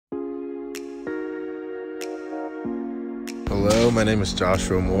Hello, my name is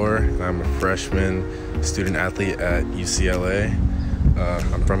Joshua Moore, and I'm a freshman student athlete at UCLA.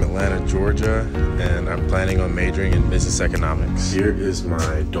 I'm from Atlanta, Georgia, and I'm planning on majoring in business economics. Here is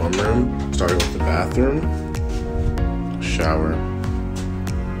my dorm room, starting with the bathroom, shower,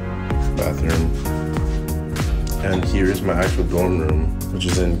 bathroom, and here is my actual dorm room, which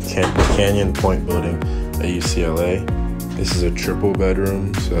is in Canyon Point building at UCLA. This is a triple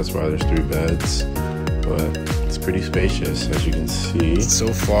bedroom, so that's why there's 3 beds, but it's pretty spacious, as you can see.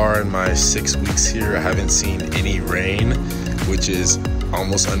 So far in my 6 weeks here, I haven't seen any rain, which is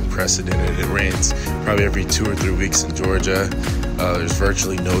almost unprecedented. It rains probably every 2 or 3 weeks in Georgia. There's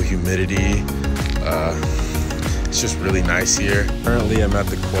virtually no humidity. It's just really nice here. Currently I'm at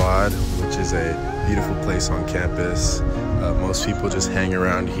the Quad, which is a beautiful place on campus. Most people just hang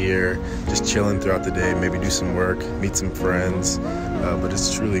around here, just chilling throughout the day, maybe do some work, meet some friends, but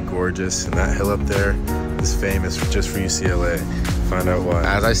it's truly gorgeous. And that hill up there is famous just for UCLA. Find out why.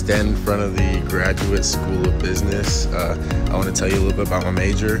 As I stand in front of the Graduate School of Business, I want to tell you a little bit about my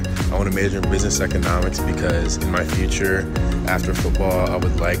major. I want to major in business economics because in my future, after football, I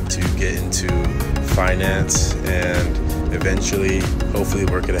would like to get into finance and eventually, hopefully,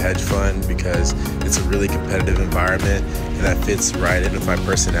 work at a hedge fund because it's a really competitive environment and that fits right in with my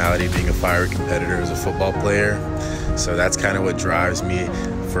personality, being a fiery competitor as a football player. So that's kind of what drives me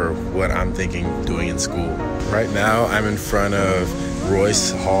for what I'm thinking doing in school. Right now, I'm in front of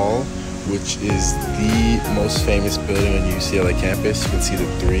Royce Hall, which is the most famous building on UCLA campus. You can see the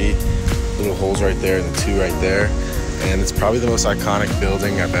 3 little holes right there and the 2 right there. And it's probably the most iconic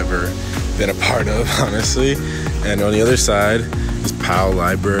building I've ever been a part of, honestly. And on the other side is Powell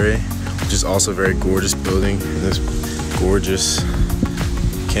Library, which is also a very gorgeous building in this gorgeous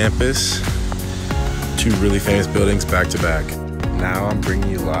campus. 2 really famous buildings back to back. Now I'm bringing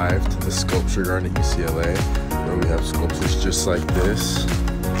you live to the sculpture garden at UCLA, where we have sculptures just like this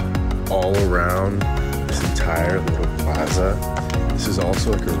all around this entire little plaza. This is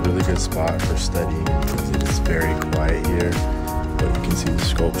also like a really good spot for studying because it is very quiet here. But you can see the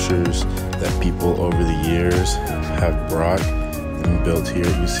sculptures that people over the years have brought and built here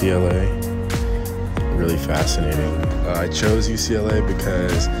at UCLA. Really fascinating. I chose UCLA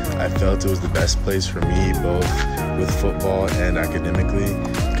because I felt it was the best place for me, both with football and academically,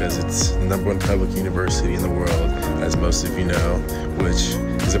 because it's the #1 public university in the world, as most of you know, which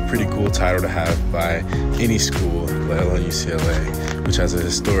is a pretty cool title to have by any school, let alone UCLA, which has a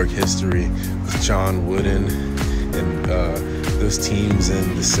historic history with John Wooden and those teams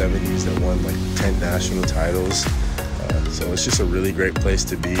in the 70s that won like 10 national titles. So it's just a really great place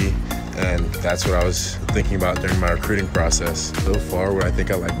to be, and that's what I was thinking about during my recruiting process. So far, what I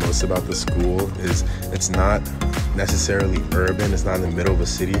think I like most about the school is it's not necessarily urban, it's not in the middle of a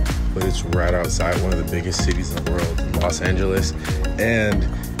city, but it's right outside one of the biggest cities in the world, Los Angeles, and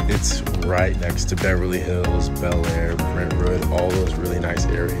it's right next to Beverly Hills, Bel Air, Brentwood, all those really nice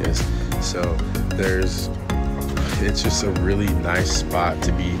areas. So it's just a really nice spot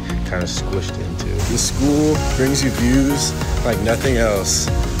to be kind of squished into. The school brings you views like nothing else,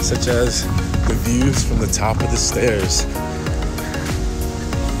 such as the views from the top of the stairs.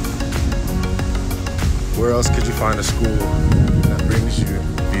 Where else could you find a school that brings you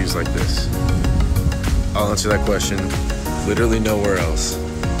views like this? I'll answer that question literally nowhere else.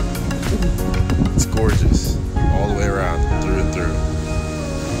 It's gorgeous all the way around, through and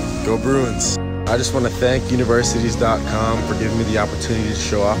through. Go Bruins! I just want to thank universities.com for giving me the opportunity to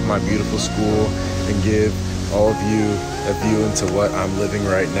show off my beautiful school and give all of you a view into what I'm living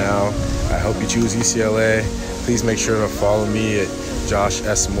right now. I hope you choose UCLA. Please make sure to follow me at Josh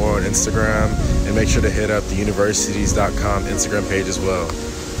S. Moore on Instagram, and make sure to hit up the universities.com Instagram page as well.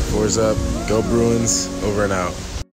 Fours up, go Bruins, over and out.